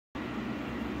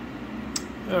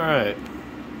Alright,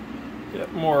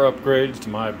 yet more upgrades to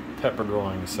my pepper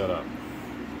growing setup.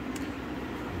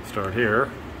 Start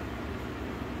here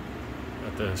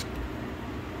at this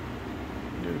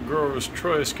new Grower's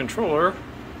Choice controller,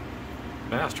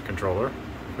 master controller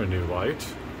for new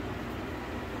lights.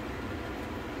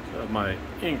 I have my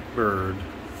Inkbird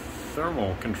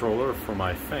thermal controller for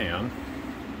my fan,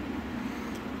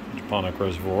 hydroponic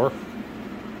reservoir.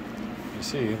 You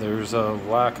see, there's a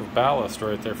lack of ballast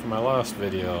right there from my last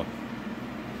video.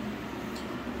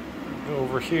 Go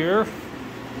over here,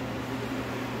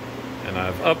 and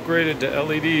I've upgraded to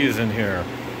LEDs in here.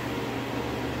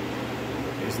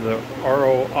 These are the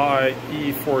ROI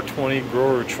E420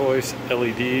 Grower Choice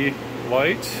LED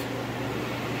lights.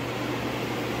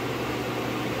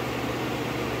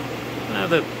 Now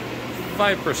the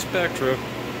Viper Spectra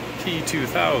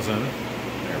P2000,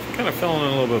 they're kind of filling in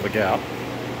a little bit of a gap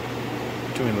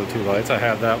between the two lights. I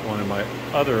had that one in my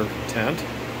other tent.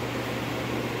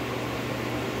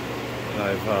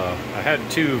 I had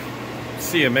two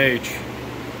CMH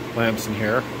lamps in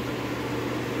here.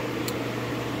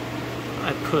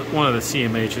 I put one of the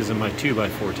CMHs in my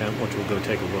 2x4 tent, which we'll go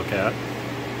take a look at.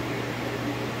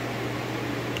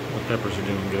 The peppers are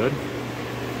doing good.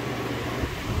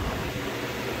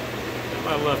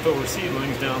 My leftover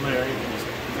seedlings down there, you can just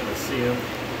kind of see them.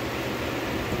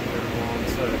 They're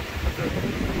alongside the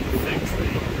fig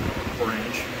tree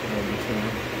branch in between.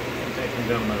 I'm taking them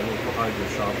down to my local hydro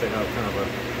shop. They have kind of a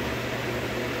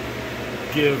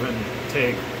give and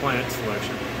take plant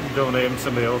selection. Donate them to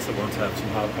somebody else that wants to have some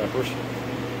hot peppers.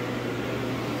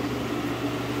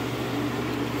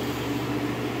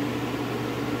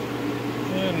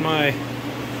 And my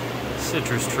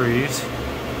citrus trees.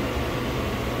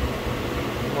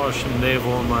 Washington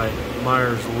Navel and my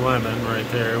Myers lemon right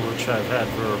there, which I've had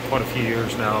for quite a few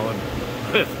years now, and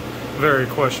with very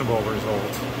questionable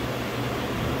results.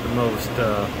 The most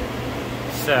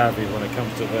savvy when it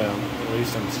comes to them. At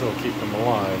least I'm still keeping them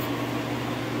alive.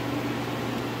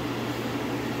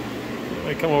 Let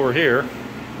me come over here.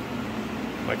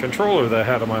 My controller that I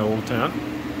had in my old tent,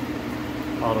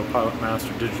 Autopilot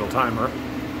Master Digital Timer.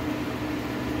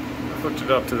 I hooked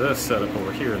it up to this setup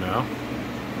over here now.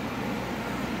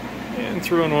 And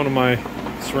threw in one of my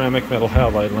ceramic metal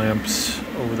halide lamps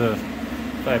over the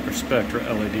Viper Spectra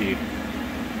LED.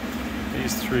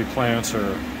 These three plants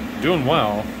are doing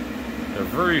well. They're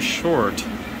very short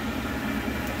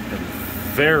and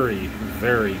very,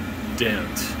 very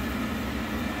dense.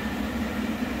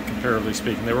 Comparatively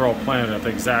speaking, they were all planted at the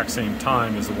exact same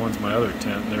time as the ones in my other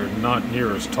tent. They're not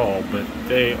near as tall, but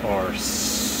they are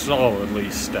solidly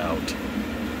stout.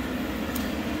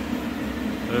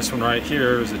 This one right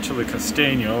here is a Chile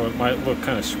Castaño. It might look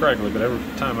kind of scraggly, but every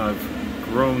time I've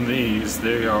grown these,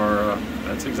 they are,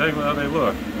 that's exactly how they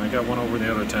look. And I got one over in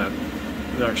the other tent.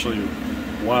 It's actually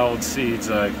wild seeds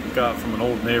I got from an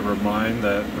old neighbor of mine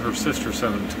that her sister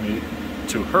sent them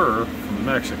to her from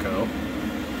Mexico.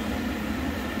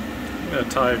 We got a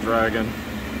Thai dragon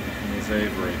and this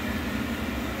Avery.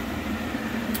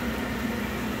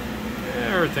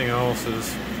 Everything else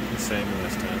is the same in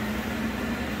this tent.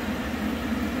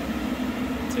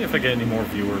 See if I get any more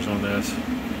viewers on this. So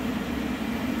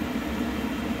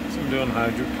I'm doing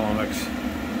hydroponics.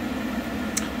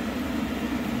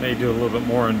 May do a little bit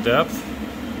more in-depth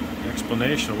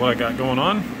explanation of what I got going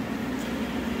on.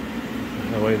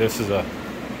 Anyway, this is a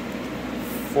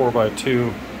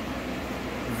 4x2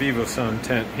 VivoSun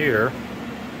tent here,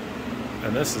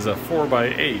 and this is a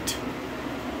 4x8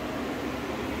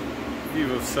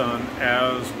 VivoSun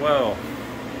as well.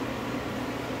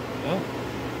 Well,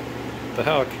 the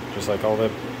heck, just like all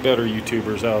the better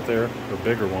YouTubers out there, or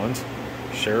bigger ones,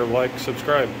 share, like,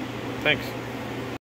 subscribe. Thanks.